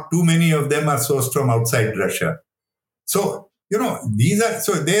 Not too many of them are sourced from outside Russia. So,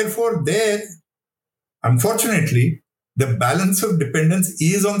 therefore, unfortunately, the balance of dependence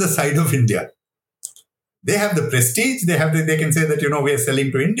is on the side of India. They have the prestige. They can say that, we are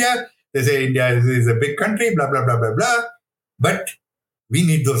selling to India. They say India is a big country, blah, blah, blah, blah, blah. But we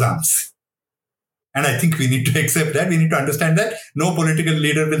need those arms. And I think we need to accept that. We need to understand that. No political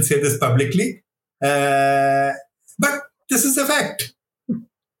leader will say this publicly. But this is a fact.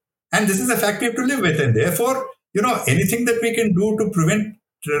 And this is a fact we have to live with. And therefore, anything that we can do to prevent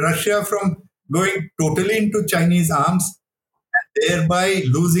Russia from going totally into Chinese arms and thereby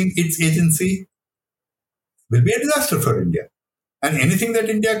losing its agency will be a disaster for India. And anything that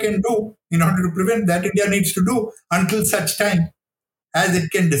India can do in order to prevent that, India needs to do until such time as it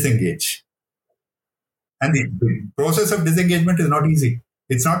can disengage. And the process of disengagement is not easy.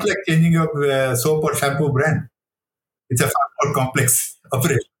 It's not like changing your soap or shampoo brand. It's a far more complex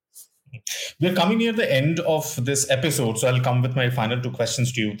operation. We're coming near the end of this episode, so I'll come with my final two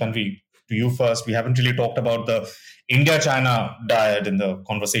questions to you, Tanvi. To you first. We haven't really talked about the India-China dyad in the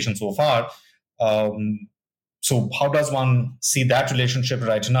conversation so far. So how does one see that relationship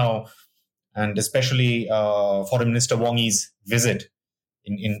right now, and especially Foreign Minister Wang Yi's visit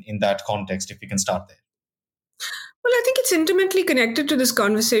in that context, if we can start there? Well, I think it's intimately connected to this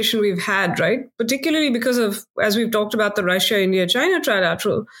conversation we've had, right? Particularly because of, as we've talked about, the Russia-India-China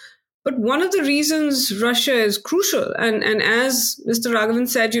trilateral. But one of the reasons Russia is crucial, and as Mr. Raghavan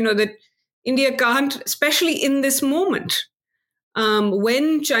said, that India can't, especially in this moment,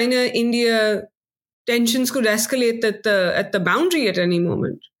 when China-India tensions could escalate at the boundary at any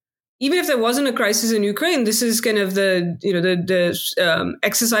moment. Even if there wasn't a crisis in Ukraine, this is kind of the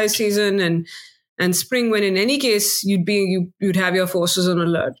exercise season and spring, when in any case you'd have your forces on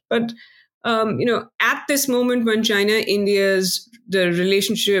alert. But at this moment when China-India's the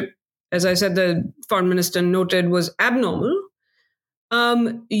relationship, as I said, the foreign minister noted, was abnormal,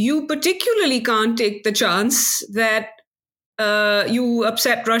 you particularly can't take the chance that you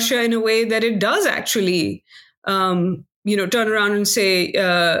upset Russia in a way that it does actually, turn around and say,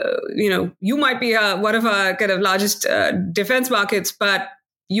 you might be one of our kind of largest defense markets, but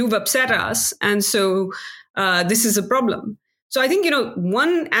you've upset us. And so this is a problem. So I think,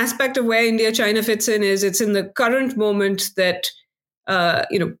 one aspect of where India-China fits in is it's in the current moment that,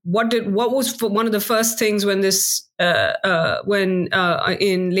 what was one of the first things when this, in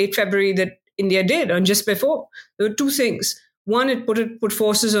late February that India did, and just before, there were two things. One, it put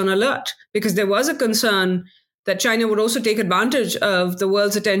forces on alert because there was a concern that China would also take advantage of the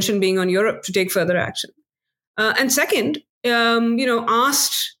world's attention being on Europe to take further action. And second,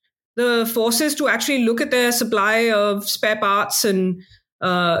 asked the forces to actually look at their supply of spare parts and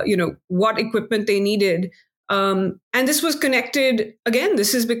what equipment they needed. And this was connected, again,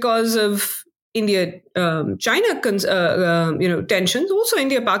 this is because of India-China tensions, also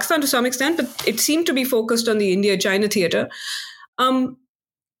India-Pakistan to some extent, but it seemed to be focused on the India-China theater.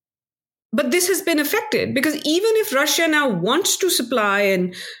 But this has been affected because even if Russia now wants to supply,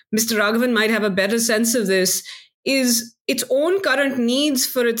 and Mr. Raghavan might have a better sense of this, is its own current needs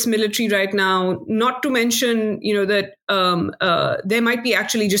for its military right now, not to mention, that there might be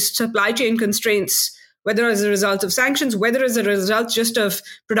actually just supply chain constraints, whether as a result of sanctions, whether as a result just of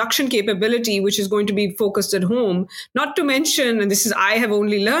production capability, which is going to be focused at home, not to mention, and this is, I have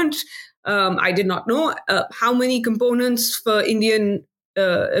only learned, I did not know how many components for Indian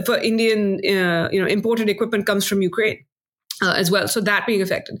imported equipment comes from Ukraine as well. So that being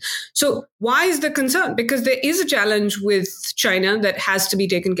affected. So why is the concern? Because there is a challenge with China that has to be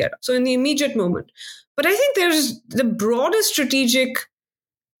taken care of. So in the immediate moment. But I think there's the broader strategic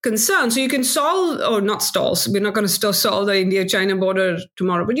concern. So you can solve, or not stall, so we're not going to solve the India-China border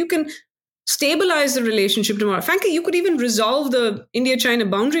tomorrow, but you can stabilize the relationship tomorrow. Frankly, you could even resolve the India-China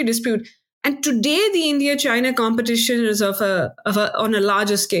boundary dispute. And today, the India-China competition is on a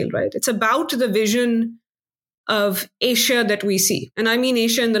larger scale, right? It's about the vision of Asia that we see. And I mean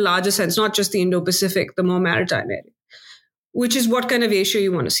Asia in the larger sense, not just the Indo-Pacific, the more maritime area, which is what kind of Asia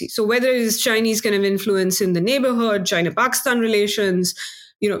you want to see. So whether it is Chinese kind of influence in the neighborhood, China-Pakistan relations,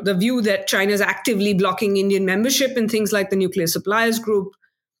 the view that China is actively blocking Indian membership in things like the Nuclear Suppliers Group,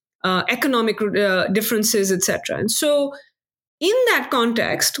 economic differences, etc. And so in that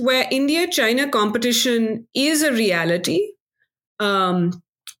context, where India-China competition is a reality,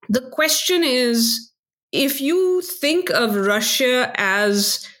 the question is, if you think of Russia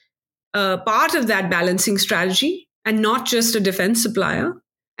as part of that balancing strategy and not just a defense supplier,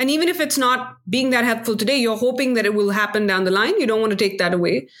 and even if it's not being that helpful today, you're hoping that it will happen down the line. You don't want to take that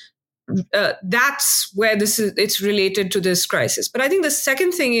away. That's where it's related to this crisis. But I think the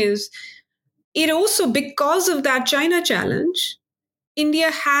second thing is, it also, because of that China challenge,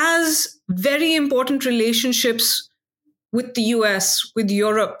 India has very important relationships with the US, with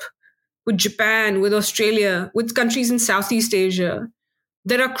Europe, with Japan, with Australia, with countries in Southeast Asia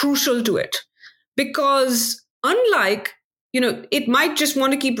that are crucial to it. Because unlike, it might just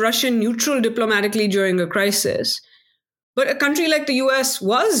want to keep Russia neutral diplomatically during a crisis, but a country like the US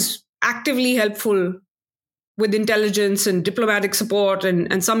was actively helpful with intelligence and diplomatic support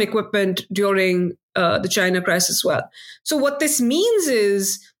and some equipment during the China crisis as well. So what this means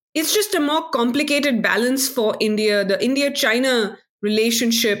is it's just a more complicated balance for India. The India-China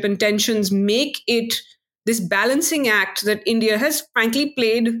relationship and tensions make it this balancing act that India has frankly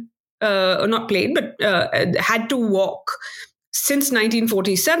had to walk since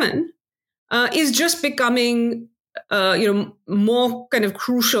 1947 is just becoming more kind of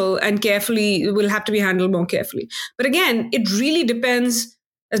crucial and will have to be handled more carefully. But again, it really depends,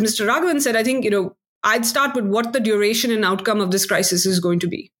 as Mr. Raghavan said, I think, I'd start with what the duration and outcome of this crisis is going to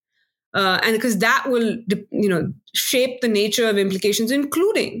be. And because that will, shape the nature of implications,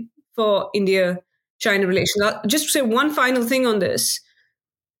 including for India-China relations. I'll just say one final thing on this.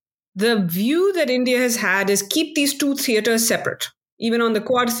 The view that India has had is keep these two theaters separate. Even on the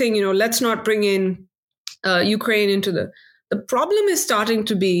Quad thing, let's not bring in Ukraine into the problem is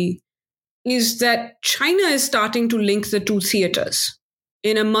that China is starting to link the two theaters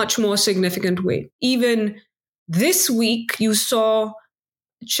in a much more significant way. Even this week, you saw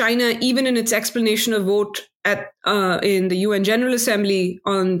China, even in its explanation of vote in the UN General Assembly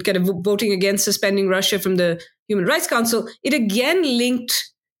on kind of voting against suspending Russia from the Human Rights Council, it again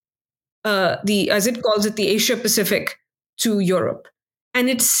linked as it calls it, the Asia Pacific to Europe. And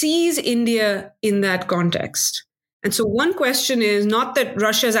it sees India in that context. And so one question is not that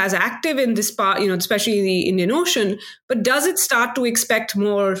Russia is as active in this part, especially the Indian Ocean, but does it start to expect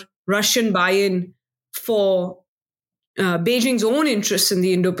more Russian buy-in for Beijing's own interests in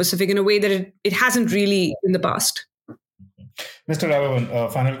the Indo-Pacific in a way that it hasn't really in the past? Mr.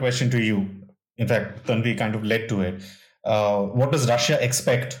 Raghavan, final question to you. In fact, Tanvi kind of led to it. What does Russia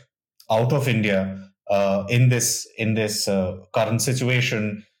expect out of India in this current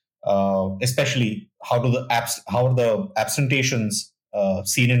situation? Especially, how are the absentations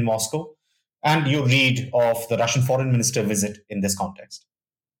seen in Moscow, and your read of the Russian foreign minister visit in this context?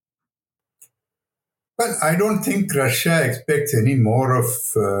 Well, I don't think Russia expects any more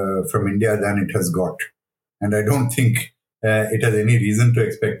from India than it has got, and I don't think it has any reason to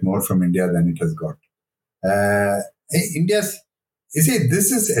expect more from India than it has got.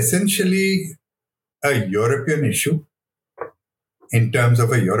 This is essentially a European issue. in terms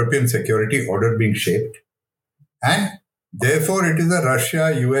of a European security order being shaped. And therefore, it is a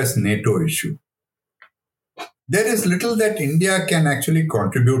Russia-US-NATO issue. There is little that India can actually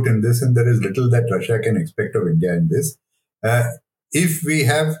contribute in this, and there is little that Russia can expect of India in this. If we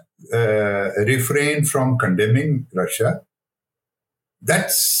have refrained from condemning Russia,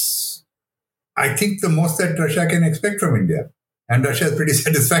 that's, I think, the most that Russia can expect from India. And Russia is pretty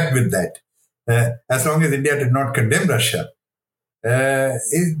satisfied with that. As long as India did not condemn Russia. I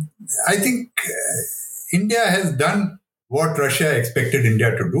think India has done what Russia expected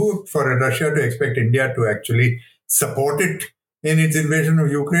India to do. For Russia to expect India to actually support it in its invasion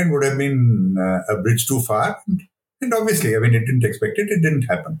of Ukraine would have been a bridge too far. And obviously, I mean, it didn't expect it. It didn't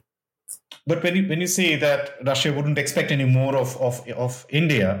happen. But when you say that Russia wouldn't expect any more of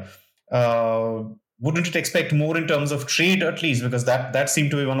India, wouldn't it expect more in terms of trade at least? Because that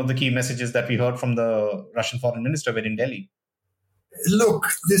seemed to be one of the key messages that we heard from the Russian foreign minister when in Delhi. Look,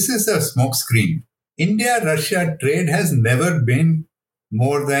 this is a smokescreen. India-Russia trade has never been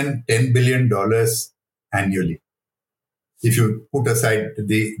more than $10 billion annually, if you put aside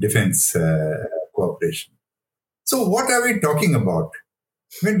the defense cooperation. So what are we talking about?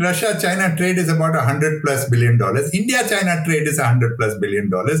 When Russia-China trade is about $100+ billion, India-China trade is $100+ billion,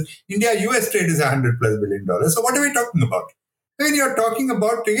 India-US trade is $100+ billion. So what are we talking about? When you're talking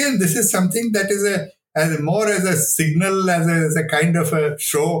about, again, this is something that is more as a signal, as a kind of a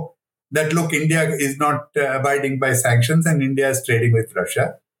show that, look, India is not abiding by sanctions and India is trading with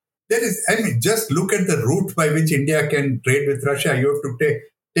Russia. There is, I mean, just look at the route by which India can trade with Russia. You have to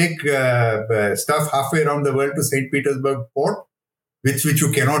take stuff halfway around the world to St. Petersburg port, which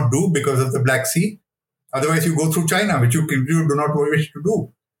you cannot do because of the Black Sea. Otherwise, you go through China, which you do not wish to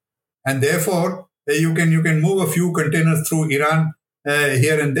do. And therefore, you can move a few containers through Iran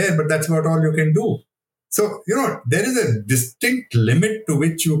here and there, but that's about all you can do. So, there is a distinct limit to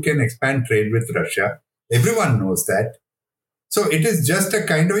which you can expand trade with Russia. Everyone knows that. So it is just a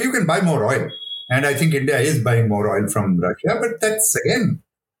kind of, you can buy more oil. And I think India is buying more oil from Russia. But that's, again,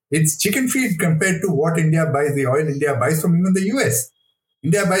 it's chicken feed compared to what India buys, the oil India buys from even the US.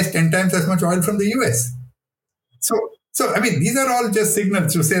 India buys 10 times as much oil from the US. So I mean, these are all just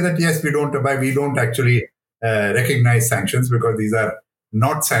signals to say that, yes, we don't actually recognize sanctions because these are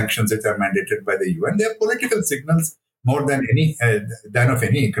not sanctions which are mandated by the UN. They are political signals more than of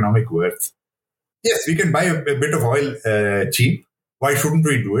any economic worth. Yes, we can buy a bit of oil cheap. Why shouldn't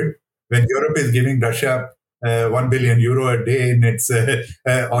we do it? When Europe is giving Russia 1 billion euro a day in its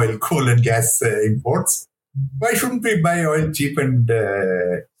oil, coal and gas imports, why shouldn't we buy oil cheap and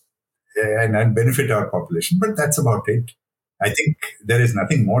benefit our population? But that's about it. I think there is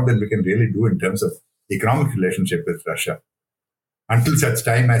nothing more that we can really do in terms of economic relationship with Russia. Until such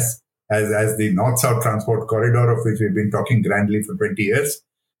time as the North-South transport corridor, of which we've been talking grandly for 20 years,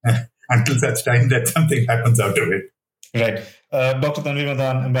 until such time that something happens out of it. Right. Dr. Tanveer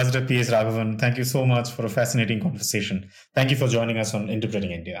Madan, Ambassador P.S. Raghavan, thank you so much for a fascinating conversation. Thank you for joining us on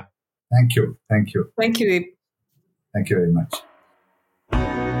Interpreting India. Thank you. Thank you, Deep. Thank you very much.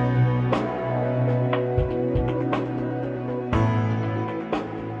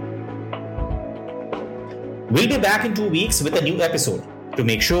 We'll be back in 2 weeks with a new episode. To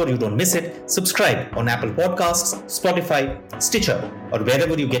make sure you don't miss it, subscribe on Apple Podcasts, Spotify, Stitcher, or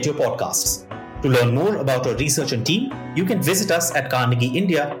wherever you get your podcasts. To learn more about our research and team, you can visit us at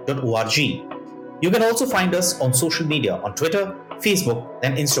carnegieindia.org. You can also find us on social media on Twitter, Facebook,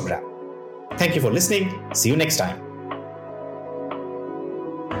 and Instagram. Thank you for listening. See you next time.